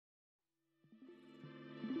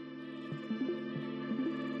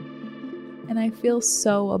And I feel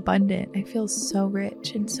so abundant. I feel so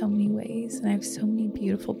rich in so many ways. And I have so many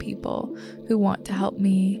beautiful people who want to help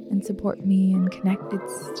me and support me and connect.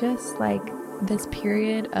 It's just like this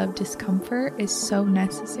period of discomfort is so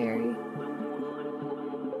necessary.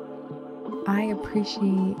 I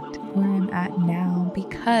appreciate where I'm at now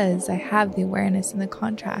because I have the awareness and the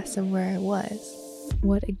contrast of where I was.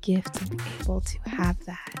 What a gift to be able to have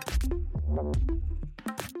that.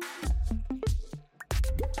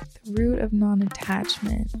 The root of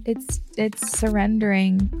non-attachment. It's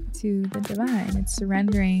surrendering to the divine. It's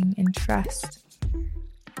surrendering in trust.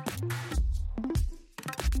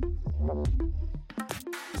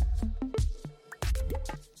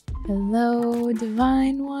 Hello,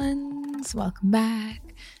 divine ones. Welcome back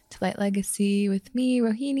to Light Legacy with me,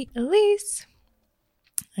 Rohini Elise.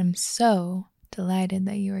 I'm so delighted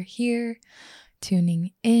that you are here,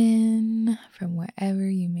 tuning in from wherever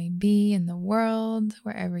you may be in the world,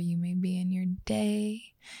 wherever you may be in your day,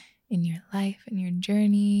 in your life, in your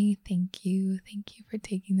journey. Thank you for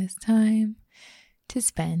taking this time to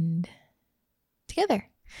spend together.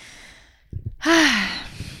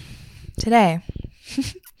 Today,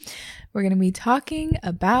 we're going to be talking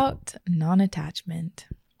about non-attachment.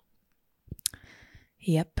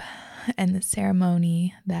 Yep, and the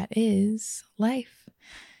ceremony that is life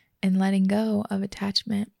and letting go of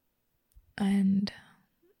attachment. And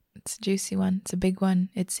it's a juicy one. It's a big one.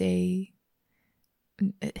 It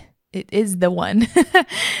is the one.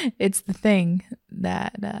 It's the thing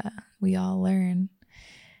that we all learn,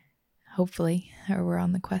 hopefully, or we're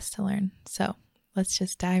on the quest to learn. So let's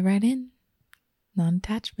just dive right in.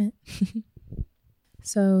 Non-attachment.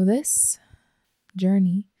 So this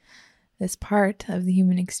journey, this part of the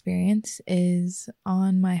human experience is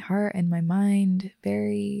on my heart and my mind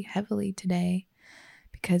very heavily today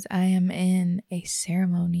because I am in a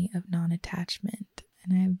ceremony of non-attachment.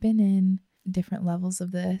 And I've been in different levels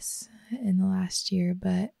of this in the last year,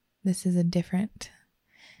 but this is a different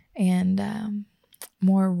and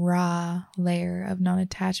more raw layer of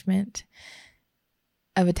non-attachment,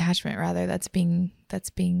 of attachment rather, that's being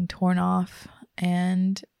torn off.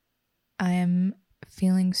 And I am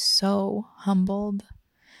feeling so humbled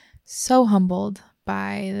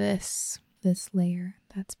by this layer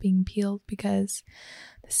that's being peeled, because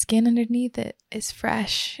the skin underneath it is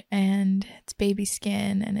fresh and it's baby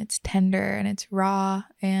skin and it's tender and it's raw,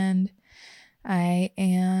 and I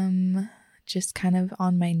am just kind of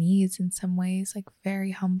on my knees in some ways, like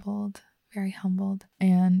very humbled.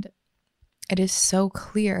 And it is so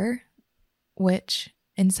clear, which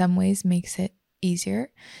in some ways makes it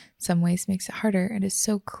easier, in some ways makes it harder. It is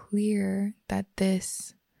so clear that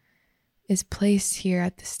this is placed here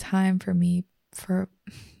at this time for me for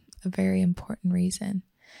a very important reason.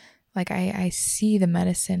 Like I see the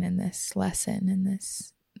medicine in this lesson, in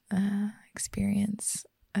this experience.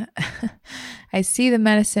 I see the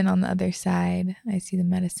medicine on the other side. I see the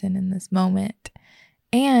medicine in this moment.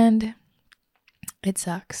 And it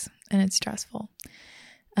sucks and it's stressful.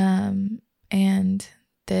 And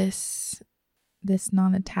this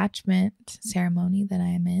non-attachment ceremony that I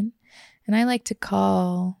am in, and I like to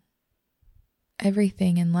call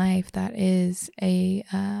everything in life that is a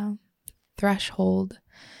threshold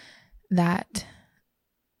that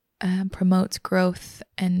promotes growth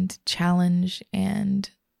and challenge and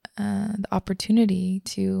the opportunity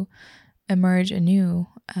to emerge anew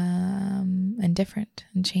and different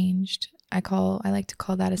and changed. I like to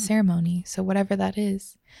call that a ceremony. So whatever that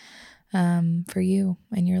is for you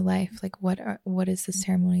in your life, like what is the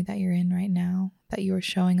ceremony that you're in right now that you are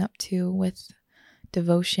showing up to with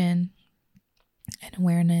devotion and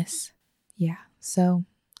awareness? Yeah. So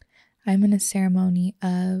I'm in a ceremony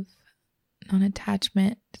of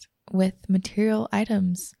non-attachment with material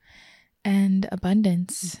items and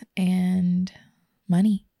abundance and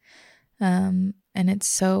money. And it's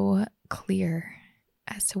so clear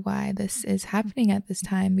as to why this is happening at this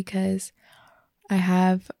time, because I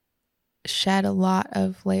have shed a lot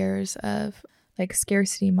of layers of like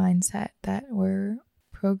scarcity mindset that were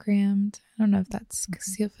programmed. I don't know if that's,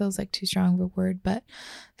 it feels like too strong of a word, but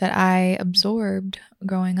that I absorbed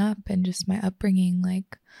growing up and just my upbringing.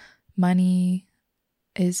 Like money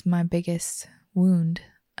is my biggest wound.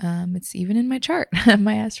 It's even in my chart,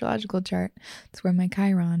 my astrological chart. It's where my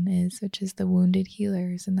Chiron is, which is the wounded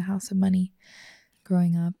healers in the house of money.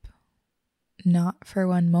 Growing up, not for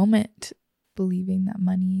one moment believing that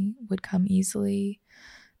money would come easily,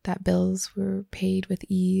 that bills were paid with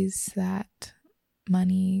ease, that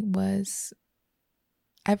money was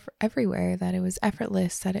everywhere, that it was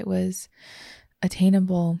effortless, that it was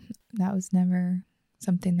attainable. That was never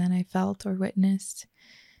something that I felt or witnessed.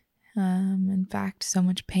 In fact, so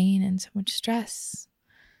much pain and so much stress.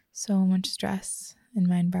 So much stress in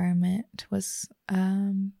my environment was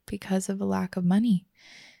because of a lack of money.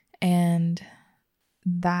 And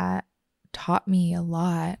that taught me a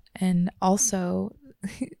lot, and also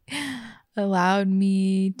allowed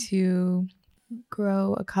me to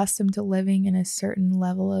grow accustomed to living in a certain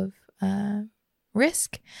level of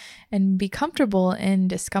risk and be comfortable in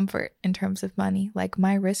discomfort in terms of money. Like,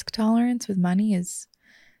 my risk tolerance with money is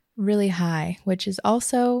really high, which is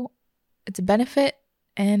also, it's a benefit,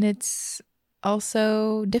 and it's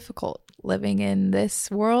also difficult living in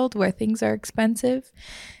this world where things are expensive.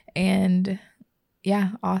 And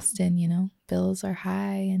yeah, Austin, bills are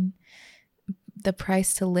high and the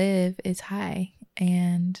price to live is high.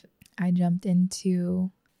 And I jumped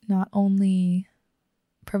into not only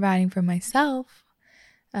providing for myself,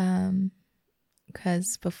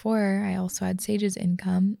 because before I also had Sage's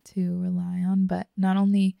income to rely on, but not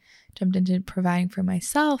only jumped into providing for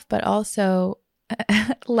myself, but also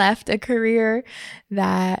left a career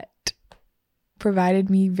that provided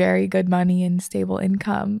me very good money and stable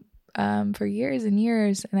income for years and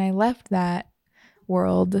years. And I left that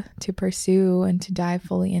world to pursue and to dive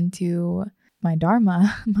fully into my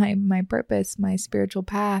dharma, my purpose, my spiritual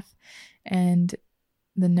path, and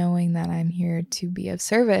the knowing that I'm here to be of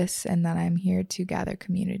service, and that I'm here to gather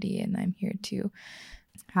community, and I'm here to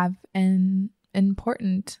have an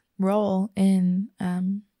important role in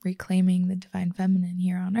reclaiming the divine feminine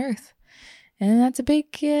here on earth. And that's a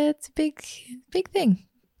big thing,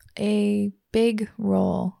 a big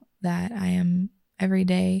role that I am every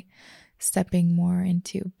day stepping more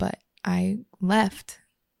into. But I left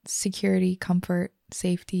security, comfort,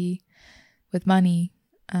 safety with money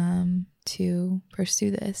to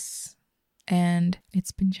pursue this. And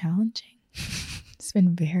it's been challenging. It's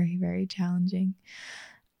been very, very challenging.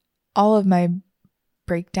 All of my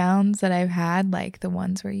breakdowns that I've had, like the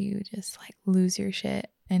ones where you just like lose your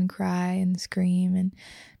shit and cry and scream and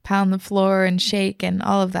pound the floor and shake and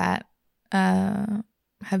all of that,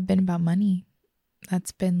 have been about money.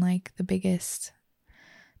 That's been like the biggest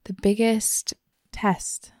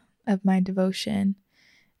test of my devotion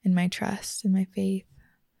and my trust and my faith.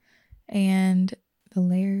 And the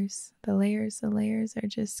layers are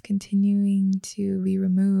just continuing to be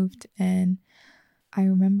removed. And I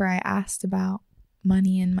remember I asked about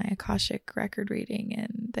money in my Akashic record reading,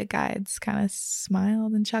 and the guides kind of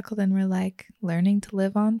smiled and chuckled and were like, learning to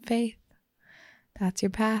live on faith. That's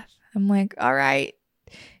your path. I'm like, all right.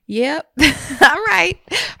 Yep. All right.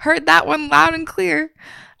 Heard that one loud and clear.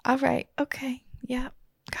 All right. Okay. Yep.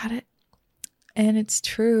 Got it. And it's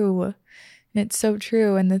true. And it's so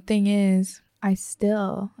true. And the thing is, I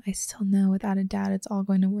still know without a doubt it's all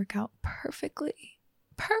going to work out perfectly.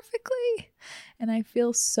 And I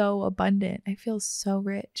feel so abundant. I feel so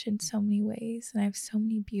rich in so many ways. And I have so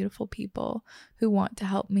many beautiful people who want to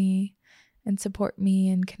help me and support me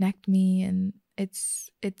and connect me. And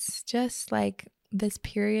it's just like this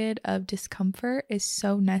period of discomfort is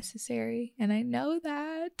so necessary. And I know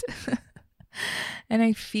that. And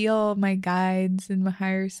I feel my guides and my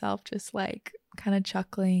higher self just like kind of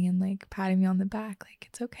chuckling and like patting me on the back. Like,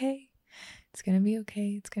 it's okay. It's going to be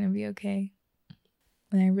okay. It's going to be okay.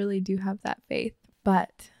 And I really do have that faith.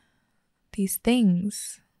 But these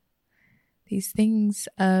things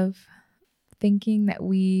of thinking that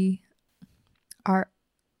we are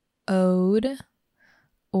owed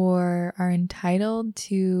or are entitled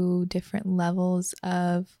to different levels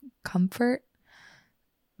of comfort,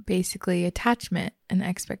 basically attachment and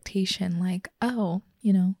expectation, like, oh,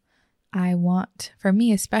 I want, for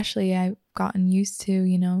me especially, I've gotten used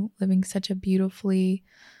to, living such a beautifully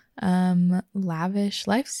lavish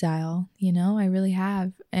lifestyle, I really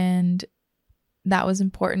have. And that was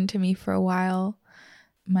important to me for a while.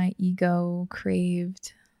 My ego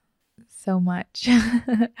craved so much,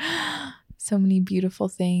 so many beautiful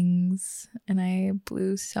things. And I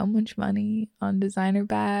blew so much money on designer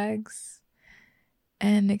bags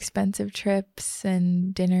and expensive trips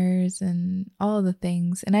and dinners and all of the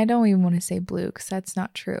things. And I don't even want to say blue, because that's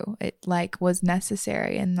not true. It was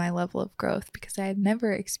necessary in my level of growth, because I had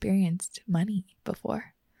never experienced money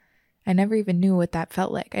before. I never even knew what that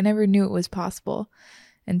felt like. I never knew it was possible.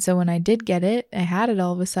 And so when I did get it, I had it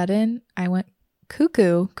all of a sudden, I went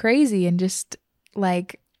cuckoo, crazy, and just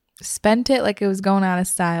spent it like it was going out of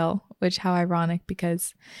style, which how ironic,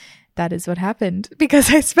 because that is what happened, because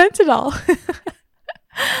I spent it all.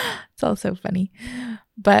 It's all so funny.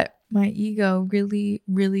 But my ego really,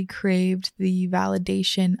 really craved the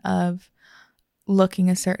validation of looking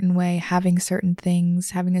a certain way, having certain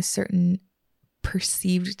things, having a certain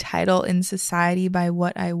perceived title in society by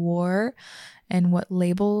what I wore and what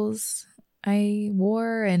labels I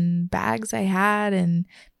wore and bags I had and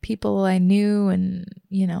people I knew and,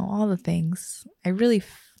 you know, all the things. I really,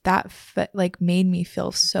 made me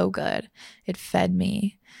feel so good. It fed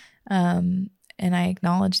me. And I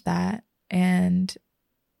acknowledge that. And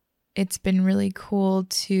it's been really cool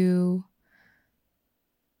to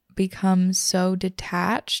become so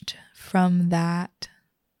detached from that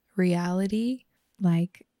reality.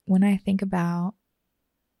 Like when I think about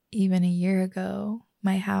even a year ago,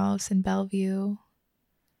 my house in Bellevue,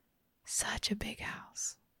 such a big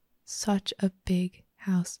house,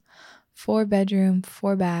 4-bedroom,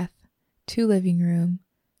 4-bath, 2 living room,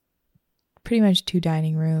 pretty much 2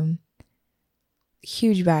 dining room,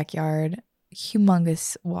 huge backyard,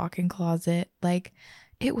 humongous walk-in closet. Like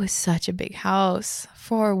it was such a big house.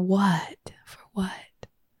 For what?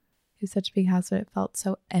 It was such a big house, but it felt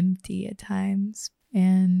so empty at times.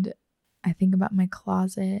 And I think about my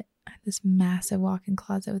closet. I have this massive walk-in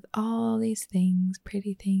closet with all these things,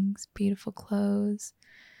 pretty things, beautiful clothes,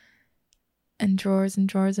 and drawers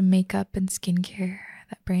of makeup and skincare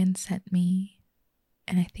that brand sent me.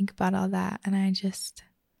 And I think about all that, and I just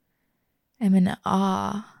am in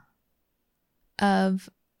awe of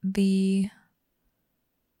the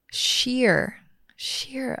sheer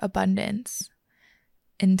abundance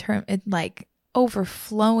like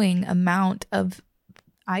overflowing amount of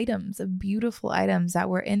items, of beautiful items that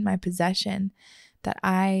were in my possession that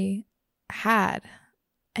I had,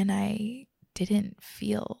 and I didn't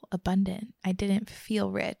feel abundant. I didn't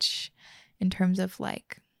feel rich in terms of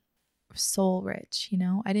like soul rich, you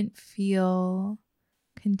know? I didn't feel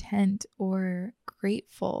content or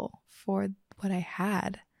grateful for what I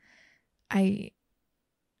had.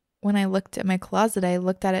 When I looked at my closet, I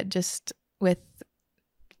looked at it just with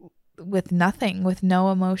nothing, with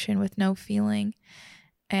no emotion, with no feeling.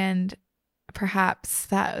 And perhaps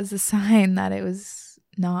that was a sign that it was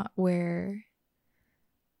not where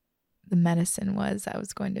the medicine was that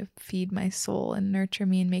was going to feed my soul and nurture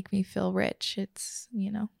me and make me feel rich. It's,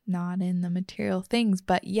 you know, not in the material things,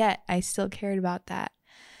 but yet I still cared about that.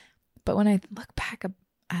 But when I look back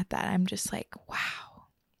at that, I'm just like, wow,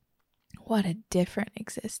 what a different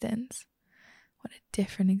existence. What a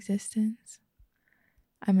different existence.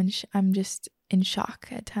 I'm just in shock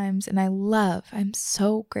at times. And I'm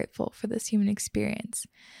so grateful for this human experience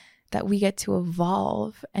that we get to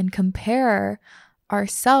evolve and compare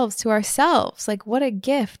ourselves to ourselves. Like, what a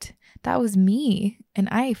gift. That was me. And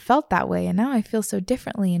I felt that way. And now I feel so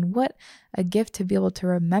differently. And what a gift to be able to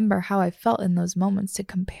remember how I felt in those moments, to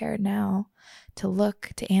compare now, to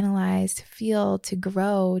look, to analyze, to feel, to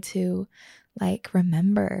grow, to like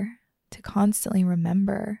remember, to constantly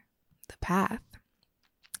remember the path.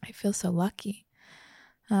 I feel so lucky.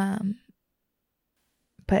 But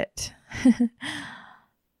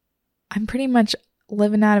I'm pretty much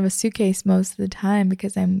living out of a suitcase most of the time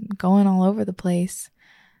because I'm going all over the place.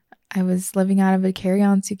 I was living out of a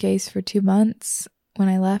carry-on suitcase for 2 months when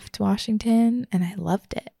I left Washington, and I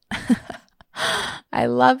loved it. I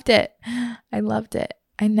loved it.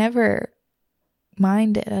 I never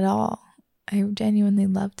minded at all. I genuinely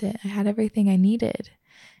loved it. I had everything I needed,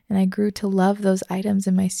 and I grew to love those items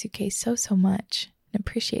in my suitcase so much and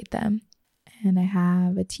appreciate them. And I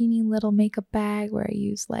have a teeny little makeup bag where I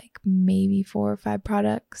use like maybe 4 or 5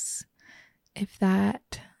 products, if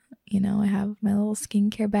that. You know, I have my little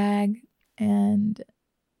skincare bag and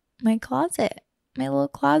my closet, my little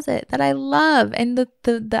closet that I love. And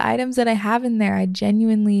the items that I have in there, I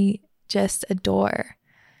genuinely just adore.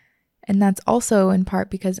 And that's also in part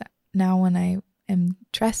because now when I am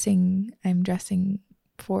dressing, I'm dressing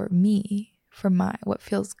for me, for what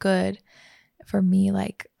feels good for me.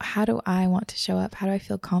 Like, how do I want to show up? How do I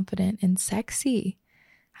feel confident and sexy?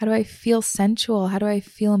 How do I feel sensual? How do I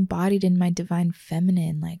feel embodied in my divine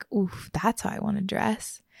feminine? Like, oof, that's how I want to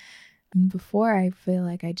dress. And before, I feel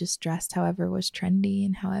like I just dressed however was trendy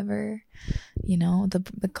and however, you know,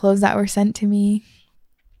 the clothes that were sent to me,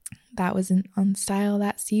 that wasn't on style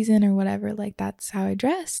that season or whatever. Like, that's how I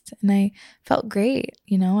dressed. And I felt great.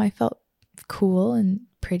 You know, I felt cool and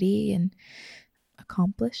pretty and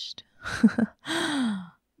accomplished.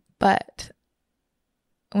 But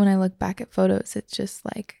when I look back at photos, it's just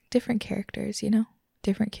like different characters, you know,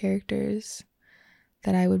 different characters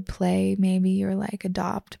that I would play maybe or like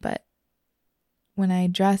adopt. But when I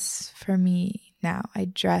dress for me now, I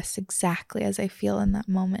dress exactly as I feel in that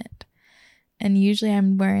moment. And usually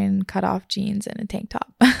I'm wearing cutoff jeans and a tank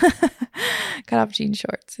top, cutoff jean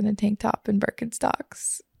shorts and a tank top and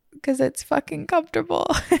Birkenstocks because it's fucking comfortable.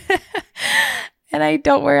 And I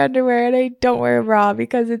don't wear underwear and I don't wear a bra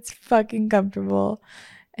because it's fucking comfortable.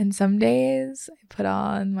 And some days I put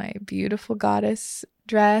on my beautiful goddess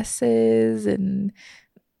dresses and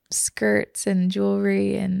skirts and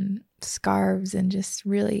jewelry and scarves and just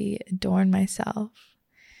really adorn myself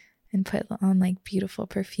and put on like beautiful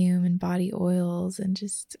perfume and body oils and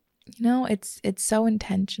just, it's so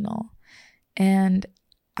intentional. And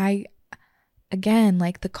again,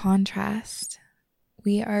 like the contrast,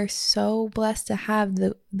 we are so blessed to have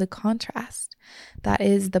the contrast. That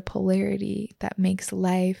is the polarity that makes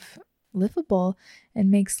life livable and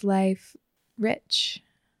makes life rich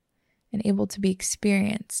and able to be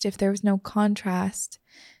experienced. If there was no contrast,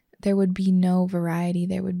 there would be no variety.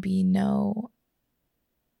 There would be no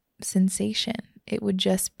sensation. It would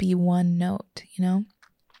just be one note,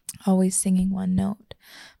 always singing one note.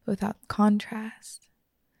 But without contrast,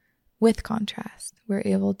 with contrast, we're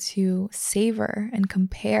able to savor and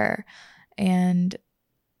compare and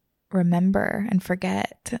remember and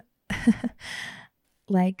forget.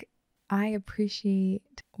 Like, I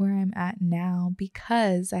appreciate where I'm at now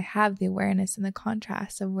because I have the awareness and the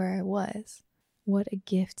contrast of where I was. What a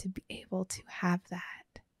gift to be able to have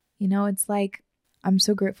that. It's like, I'm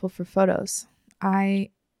so grateful for photos. I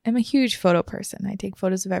am a huge photo person. I take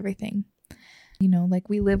photos of everything. Like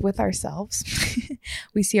we live with ourselves.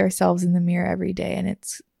 We see ourselves in the mirror every day, and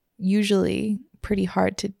it's usually pretty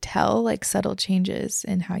hard to tell like subtle changes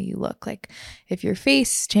in how you look. Like if your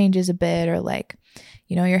face changes a bit, or like,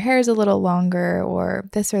 your hair is a little longer, or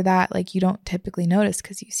this or that, like you don't typically notice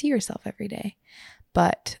because you see yourself every day.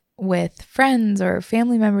 But with friends or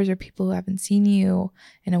family members or people who haven't seen you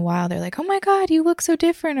in a while, they're like, oh my God, you look so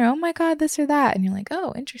different, or oh my God, this or that. And you're like,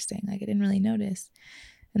 oh, interesting. Like I didn't really notice.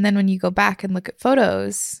 And then when you go back and look at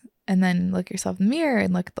photos and then look yourself in the mirror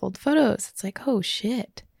and look at the old photos, it's like, oh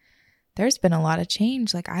shit, there's been a lot of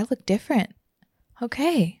change. Like I look different.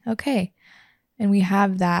 Okay. And we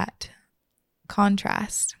have that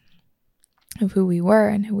contrast of who we were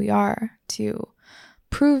and who we are to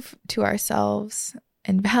prove to ourselves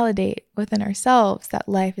and validate within ourselves that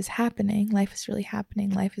life is happening. Life is really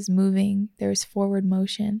happening. Life is moving. There's forward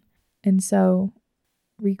motion. And so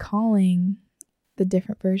recalling the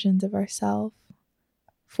different versions of ourselves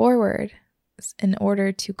forward in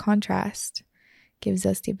order to contrast gives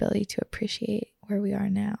us the ability to appreciate where we are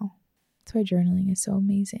now. That's why journaling is so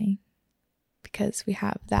amazing, because we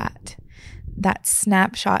have that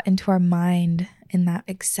snapshot into our mind in that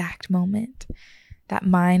exact moment. That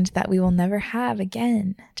mind that we will never have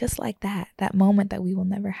again, just like that moment that we will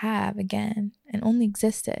never have again and only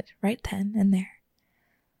existed right then and there.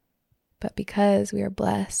 But because we are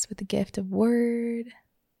blessed with the gift of word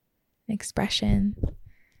and expression,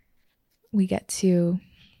 we get to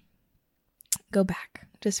go back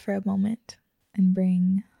just for a moment and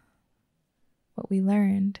bring what we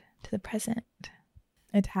learned to the present.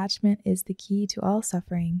 Attachment is the key to all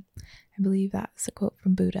suffering. I believe that's a quote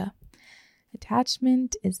from Buddha.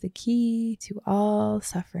 Attachment is the key to all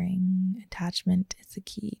suffering. Attachment is the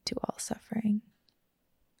key to all suffering.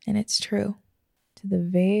 And it's true. To the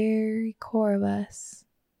very core of us,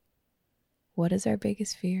 what is our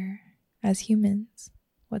biggest fear? As humans,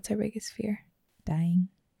 what's our biggest fear? Dying.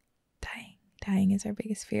 Dying is our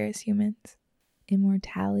biggest fear as humans.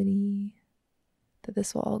 Immortality. That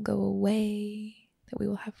this will all go away. That we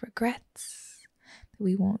will have regrets.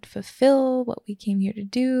 We won't fulfill what we came here to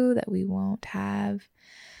do, that we won't have,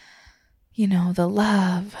 the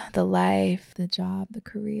love, the life, the job, the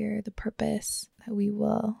career, the purpose, that we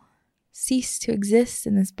will cease to exist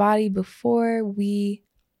in this body before we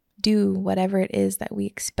do whatever it is that we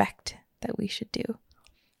expect that we should do.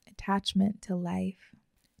 Attachment to life.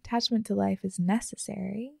 Attachment to life is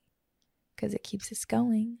necessary because it keeps us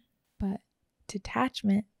going, but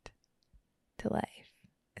detachment to life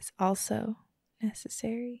is also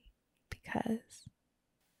necessary, because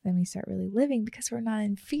then we start really living, because we're not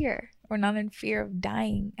in fear. We're not in fear of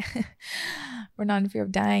dying. We're not in fear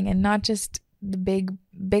of dying, and not just the big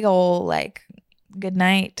old like good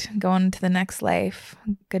night, going to the next life,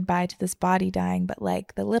 goodbye to this body dying, but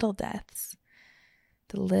like the little deaths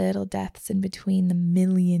in between, the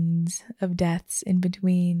millions of deaths in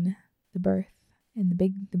between the birth and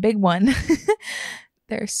the big one.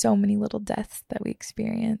 There are so many little deaths that we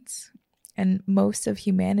experience. And most of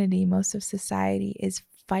humanity, most of society is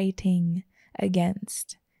fighting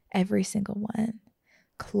against every single one,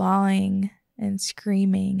 clawing and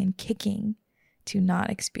screaming and kicking to not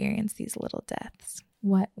experience these little deaths.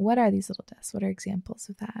 What are these little deaths? What are examples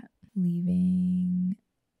of that? Leaving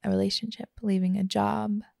a relationship, leaving a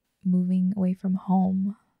job, moving away from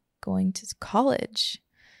home, going to college,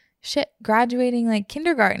 graduating like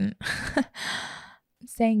kindergarten.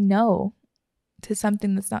 saying no to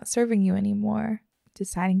something that's not serving you anymore,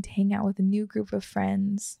 deciding to hang out with a new group of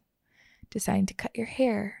friends, deciding to cut your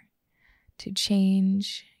hair, to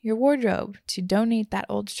change your wardrobe, to donate that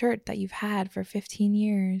old shirt that you've had for 15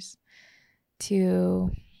 years,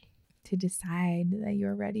 to decide that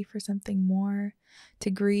you're ready for something more, to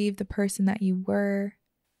grieve the person that you were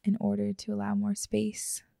in order to allow more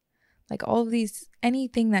space. Like all of these,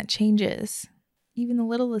 anything that changes, even the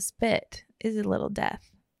littlest bit, is a little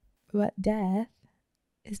death. But death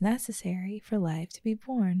is necessary for life to be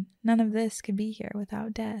born. None of this could be here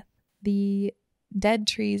without death. The dead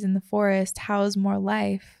trees in the forest house more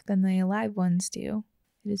life than the alive ones do.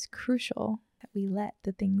 It is crucial that we let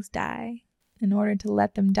the things die. In order to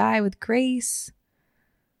let them die with grace,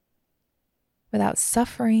 without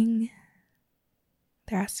suffering,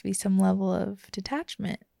 there has to be some level of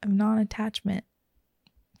detachment, of non-attachment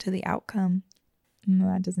to the outcome. And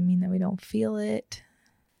that doesn't mean that we don't feel it.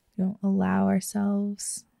 We don't allow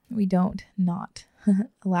ourselves. We don't not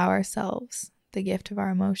allow ourselves the gift of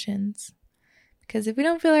our emotions. Because if we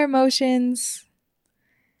don't feel our emotions,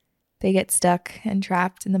 they get stuck and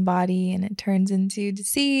trapped in the body, and it turns into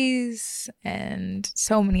disease and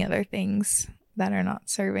so many other things that are not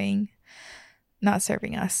serving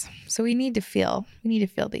us. So we need to feel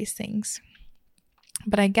these things.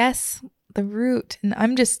 But I guess the root, and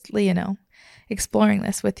I'm just, exploring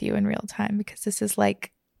this with you in real time, because this is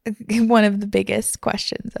like one of the biggest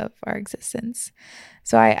questions of our existence.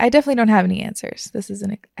 So I definitely don't have any answers. This is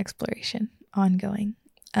an exploration, ongoing.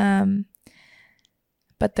 But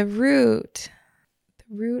the root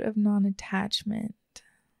of non-attachment,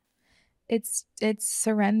 it's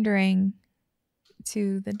surrendering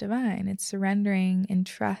to the divine. It's surrendering in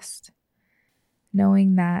trust,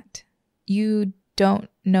 knowing that you don't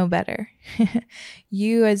know better.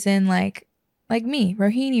 You as in like me,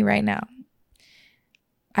 Rohini, right now.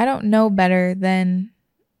 I don't know better than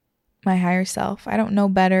my higher self. I don't know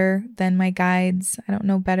better than my guides. I don't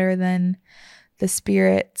know better than the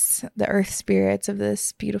spirits, the earth spirits of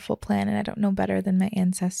this beautiful planet. I don't know better than my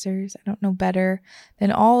ancestors. I don't know better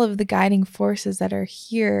than all of the guiding forces that are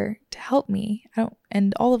here to help me.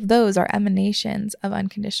 And all of those are emanations of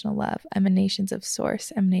unconditional love, emanations of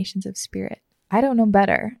source, emanations of spirit. I don't know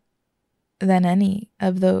better than any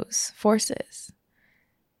of those forces.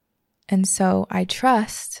 And so I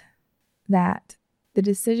trust that the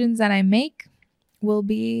decisions that I make will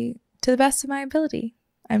be to the best of my ability.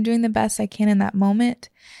 I'm doing the best I can in that moment.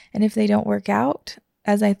 And if they don't work out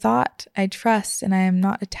as I thought, I trust, and I am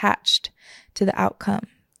not attached to the outcome.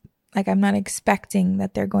 Like I'm not expecting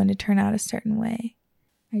that they're going to turn out a certain way.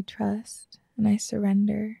 I trust and I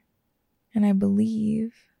surrender, and I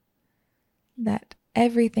believe that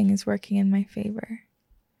everything is working in my favor.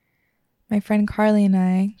 My friend Carly and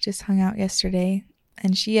I just hung out yesterday,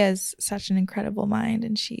 and she has such an incredible mind,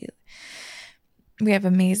 and we have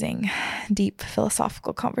amazing, deep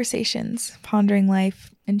philosophical conversations, pondering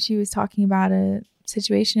life. And she was talking about a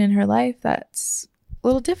situation in her life that's a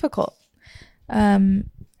little difficult. And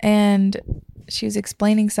she was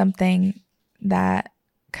explaining something that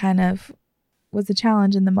kind of was a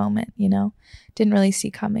challenge in the moment, didn't really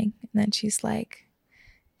see coming. And then she's like,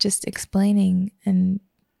 just explaining and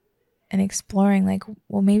exploring, like,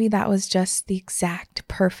 well, maybe that was just the exact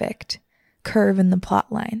perfect curve in the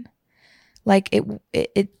plot line. Like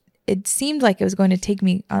it seemed like it was going to take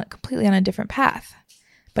me completely on a different path,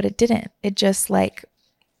 but it didn't. It just like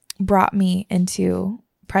brought me into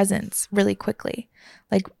presence really quickly.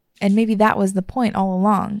 And maybe that was the point all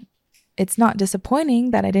along. It's not disappointing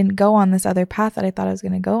that I didn't go on this other path that I thought I was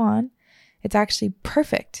going to go on. It's actually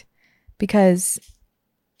perfect because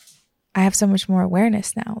I have so much more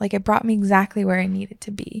awareness now. Like it brought me exactly where I needed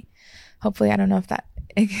to be. Hopefully, I don't know if that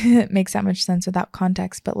makes that much sense without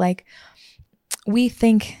context, but like we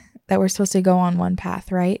think that we're supposed to go on one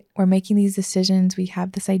path, right? We're making these decisions. We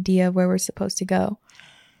have this idea of where we're supposed to go.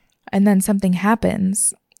 And then something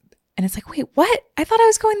happens and it's like, wait, what? I thought I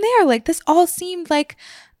was going there. Like this all seemed like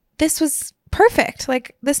this was perfect.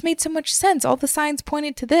 Like this made so much sense. All the signs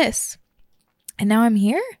pointed to this. And now I'm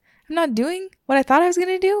here? I'm not doing what I thought I was going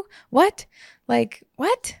to do? What? Like,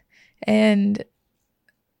 what? And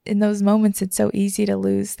in those moments, it's so easy to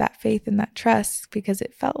lose that faith and that trust because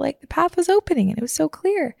it felt like the path was opening and it was so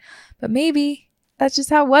clear. But maybe that's just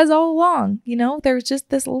how it was all along. There was just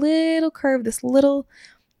this little curve, this little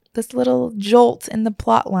jolt in the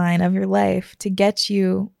plot line of your life to get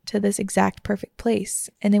you to this exact perfect place.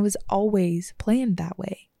 And it was always planned that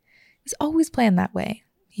way. It was always planned that way.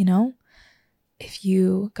 If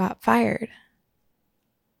you got fired,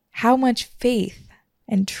 how much faith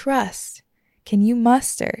and trust can you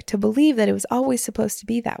muster to believe that it was always supposed to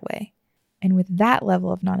be that way? And with that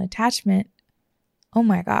level of non-attachment, oh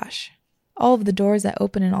my gosh, all of the doors that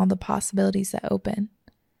open and all the possibilities that open.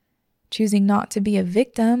 Choosing not to be a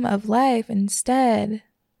victim of life, instead,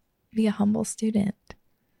 be a humble student.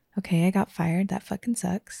 Okay, I got fired. That fucking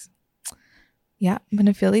sucks. Yeah, I'm going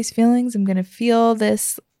to feel these feelings. I'm going to feel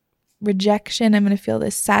this rejection. I'm going to feel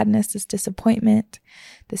this sadness, this disappointment,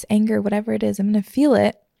 this anger, whatever it is. I'm going to feel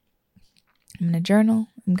it. I'm going to journal.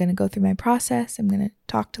 I'm going to go through my process. I'm going to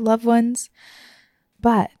talk to loved ones.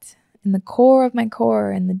 But in the core of my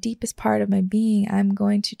core, in the deepest part of my being, I'm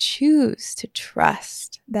going to choose to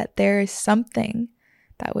trust that there is something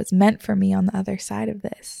that was meant for me on the other side of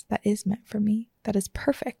this, that is meant for me, that is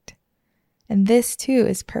perfect. And this too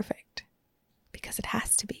is perfect because it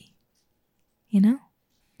has to be. You know?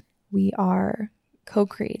 We are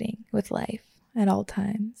co-creating with life at all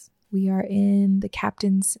times. We are in the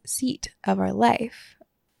captain's seat of our life.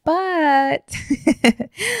 But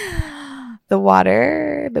the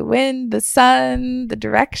water, the wind, the sun, the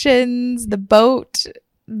directions, the boat,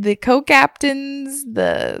 the co-captains,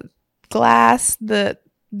 the glass, the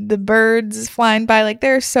birds flying by, like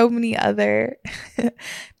there are so many other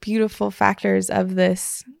beautiful factors of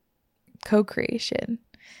this co-creation,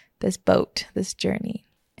 this boat, this journey.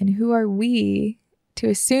 And who are we to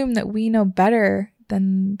assume that we know better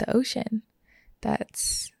than the ocean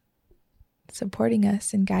that's supporting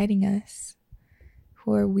us and guiding us?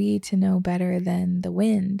 Who are we to know better than the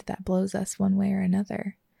wind that blows us one way or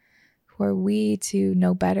another? Who are we to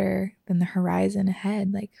know better than the horizon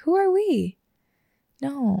ahead? Like, who are we?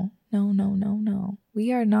 No.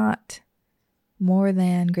 We are not more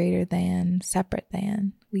than, greater than, separate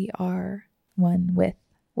than. We are one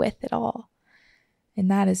with it all. And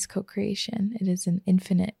that is co-creation. It is an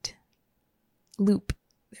infinite loop.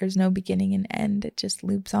 There's no beginning and end. It just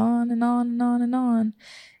loops on and on and on and on.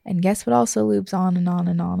 And guess what also loops on and on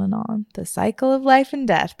and on and on? The cycle of life and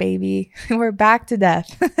death, baby. We're back to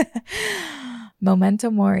death. Memento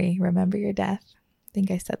mori. Remember your death. I think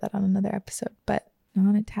I said that on another episode. But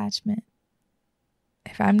non-attachment.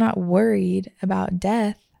 If I'm not worried about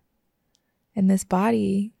death and this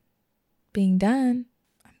body being done,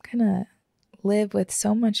 I'm going to live with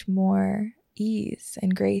so much more ease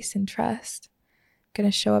and grace and trust. I'm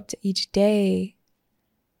going to show up to each day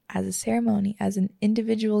as a ceremony, as an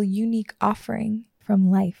individual, unique offering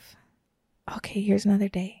from life. Okay, here's another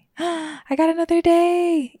day. I got another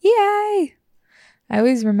day. Yay! I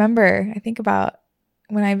always remember, I think about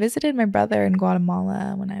when I visited my brother in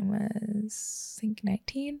Guatemala when I was, I think,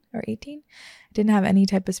 19 or 18. I didn't have any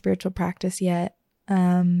type of spiritual practice yet.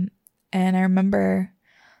 And I remember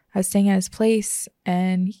I was staying at his place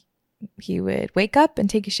and he would wake up and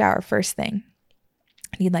take a shower first thing.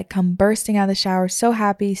 And he'd like come bursting out of the shower, so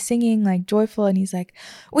happy, singing, like joyful. And he's like,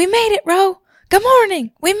 "We made it, Ro. Good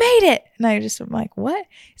morning. We made it." And I just, I'm like, "What?"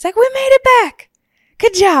 He's like, "We made it back.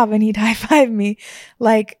 Good job." And he'd high five me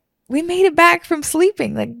like, we made it back from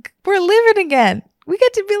sleeping. Like, we're living again. We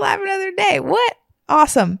get to be alive another day. What?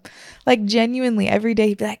 Awesome. Like, genuinely every day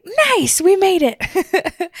he'd be like, "Nice, we made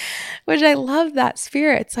it." Which I love that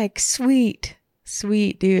spirit. It's like, sweet,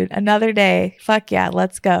 dude. Another day. Fuck yeah,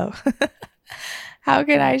 let's go. How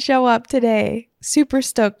can I show up today? Super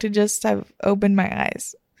stoked to just have opened my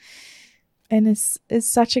eyes. And it's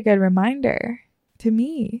such a good reminder to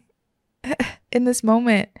me in this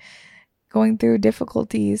moment, going through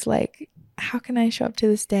difficulties, like, how can I show up to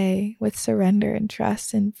this day with surrender and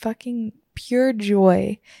trust and fucking pure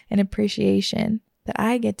joy and appreciation that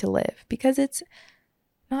I get to live? Because it's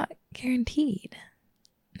not guaranteed.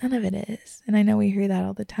 None of it is. And I know we hear that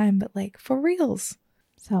all the time, but like, for reals.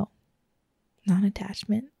 So,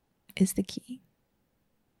 non-attachment is the key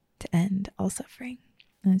to end all suffering.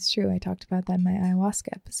 And it's true. I talked about that in my ayahuasca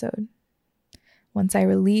episode. Once I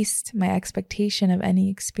released my expectation of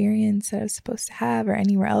any experience that I was supposed to have or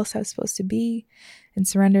anywhere else I was supposed to be and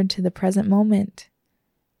surrendered to the present moment,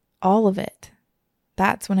 all of it,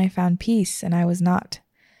 that's when I found peace and I was not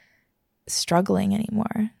struggling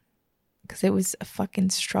anymore, because it was a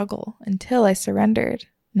fucking struggle until I surrendered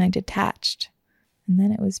and I detached. And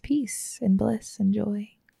then it was peace and bliss and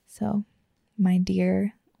joy. So, my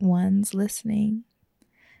dear ones listening,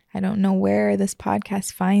 I don't know where this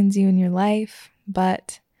podcast finds you in your life,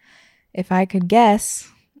 but if I could guess,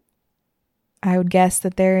 I would guess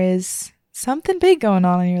that there is something big going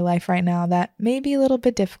on in your life right now that may be a little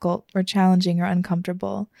bit difficult or challenging or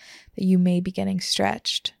uncomfortable, that you may be getting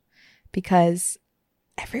stretched, because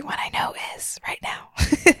everyone I know is right now.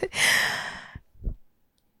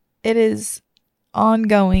 It is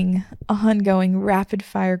ongoing rapid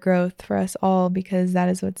fire growth for us all, because that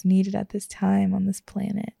is what's needed at this time on this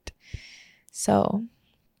planet. So,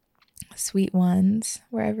 sweet ones,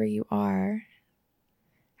 wherever you are,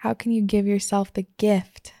 how can you give yourself the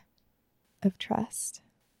gift of trust,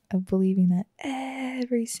 of believing that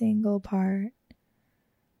every single part,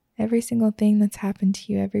 every single thing that's happened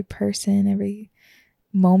to you, every person, every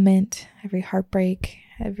moment, every heartbreak,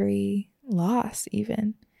 every loss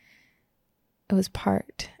even, is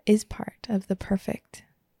part of the perfect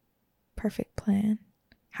plan.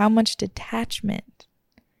 How much detachment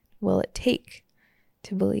will it take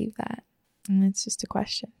to believe that? And it's just a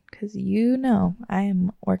question, because I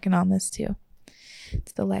am working on this too.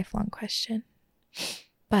 It's the lifelong question.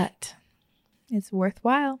 But it's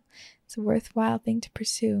worthwhile. It's a worthwhile thing to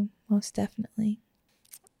pursue, most definitely.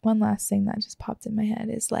 One last thing that just popped in my head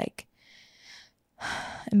is like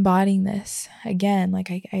embodying this again. Like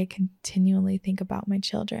I continually think about my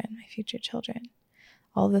children, my future children,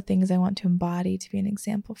 all the things I want to embody to be an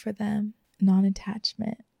example for them.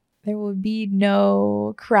 Non-attachment. There will be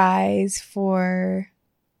no cries for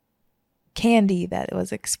candy that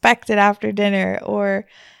was expected after dinner, or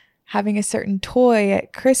having a certain toy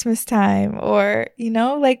at Christmas time, or,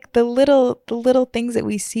 like the little things that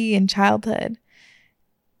we see in childhood.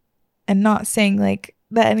 And not saying like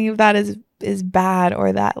that any of that is bad,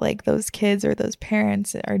 or that like those kids or those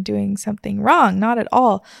parents are doing something wrong. Not at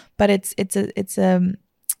all. But it's a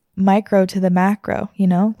micro to the macro,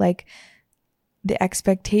 like the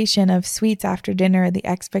expectation of sweets after dinner, the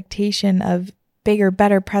expectation of bigger,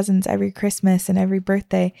 better presents every Christmas and every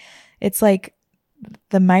birthday. It's like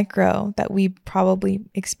the micro that we probably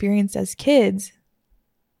experienced as kids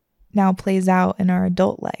now plays out in our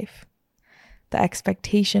adult life. The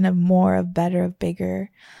expectation of more, of better, of bigger,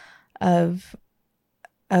 of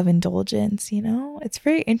indulgence, It's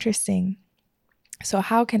very interesting. So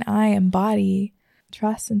how can I embody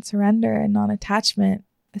trust and surrender and non-attachment,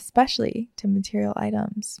 especially to material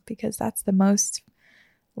items? Because that's the most,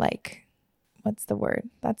 what's the word?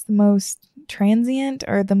 That's the most transient,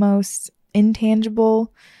 or the most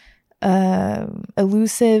intangible,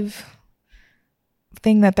 elusive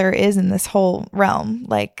thing that there is in this whole realm.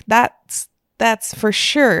 Like that's for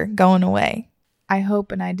sure going away. I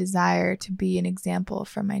hope and I desire to be an example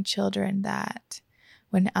for my children that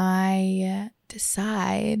when I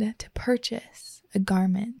decide to purchase a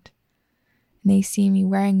garment and they see me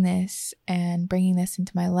wearing this and bringing this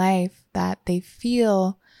into my life, that they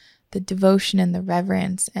feel the devotion and the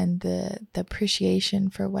reverence and the appreciation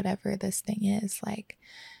for whatever this thing is, like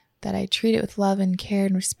that I treat it with love and care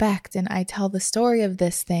and respect. And I tell the story of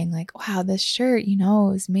this thing, like, wow, this shirt,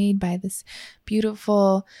 was made by this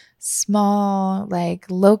beautiful, small, like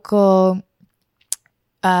local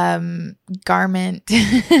garment,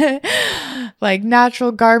 like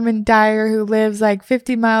natural garment dyer who lives like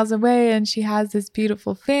 50 miles away, and she has this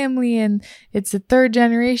beautiful family, and it's a third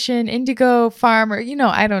generation indigo farmer.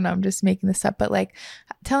 I don't know, I'm just making this up, but like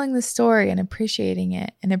telling the story and appreciating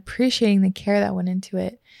it and appreciating the care that went into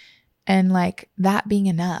it, and like that being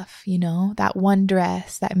enough, that one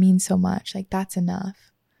dress that means so much, like that's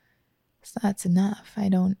enough. So that's enough. I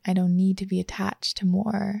don't need to be attached to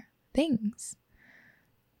more things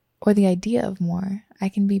or the idea of more. I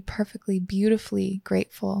can be perfectly, beautifully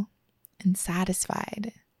grateful and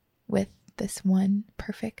satisfied with this one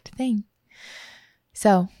perfect thing.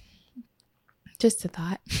 So, just a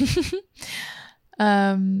thought.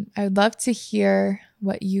 I would love to hear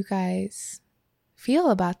what you guys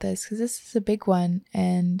feel about this, because this is a big one.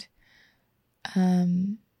 And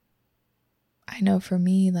I know for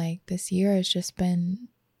me, like this year has just been,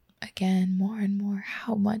 again, more and more,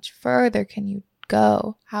 how much further can you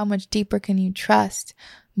go? How much deeper can you trust?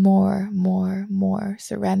 More,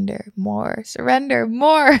 surrender, more,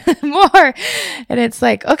 more. And it's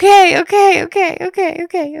like, okay.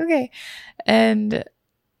 And,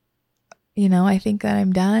 I think that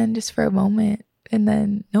I'm done just for a moment, and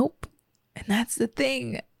then nope. And that's the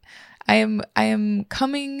thing. I am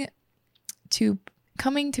coming to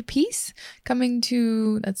peace,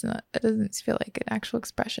 that doesn't feel like an actual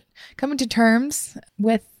expression. Coming to terms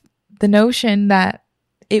with the notion that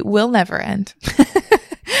it will never end,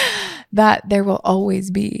 that there will always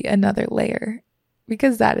be another layer,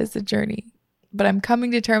 because that is the journey. But I'm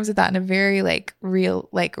coming to terms with that in a very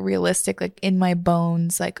realistic, like in my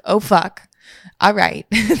bones, like, oh fuck, all right,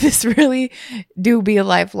 this really do be a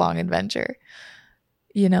lifelong adventure,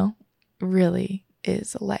 really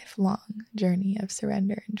is a lifelong journey of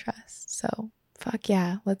surrender and trust. So fuck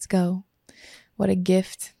yeah, let's go. What a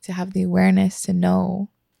gift to have the awareness to know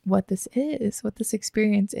what this is, what this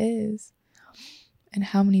experience is. and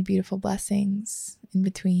how many beautiful blessings in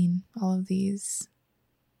between all of these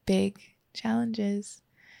big challenges,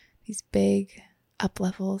 these big up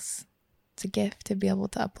levels. It's a gift to be able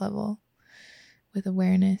to up level with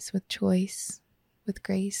awareness, with choice, with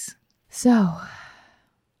grace. So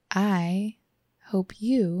I hope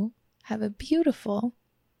you have a beautiful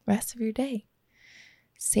rest of your day,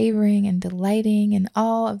 savoring and delighting in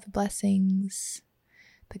all of the blessings,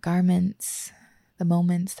 the garments, the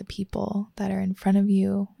moments, the people that are in front of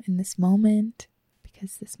you in this moment,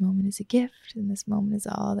 because this moment is a gift and this moment is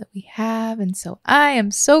all that we have. And so I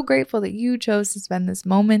am so grateful that you chose to spend this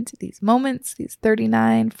moment, these moments, these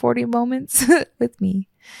 39, 40 moments with me,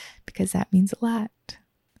 because that means a lot.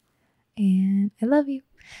 And I love you.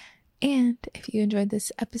 And if you enjoyed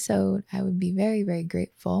this episode, I would be very, very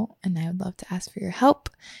grateful. And I would love to ask for your help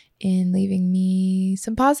in leaving me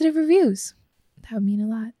some positive reviews. That would mean a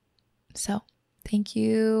lot. So thank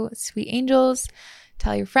you, sweet angels.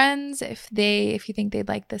 Tell your friends if you think they'd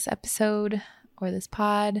like this episode or this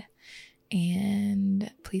pod. And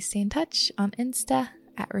please stay in touch on Insta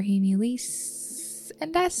at Rahini Elise.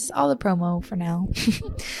 And that's all the promo for now.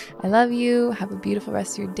 I love you. Have a beautiful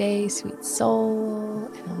rest of your day, sweet soul.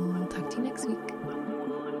 And I'll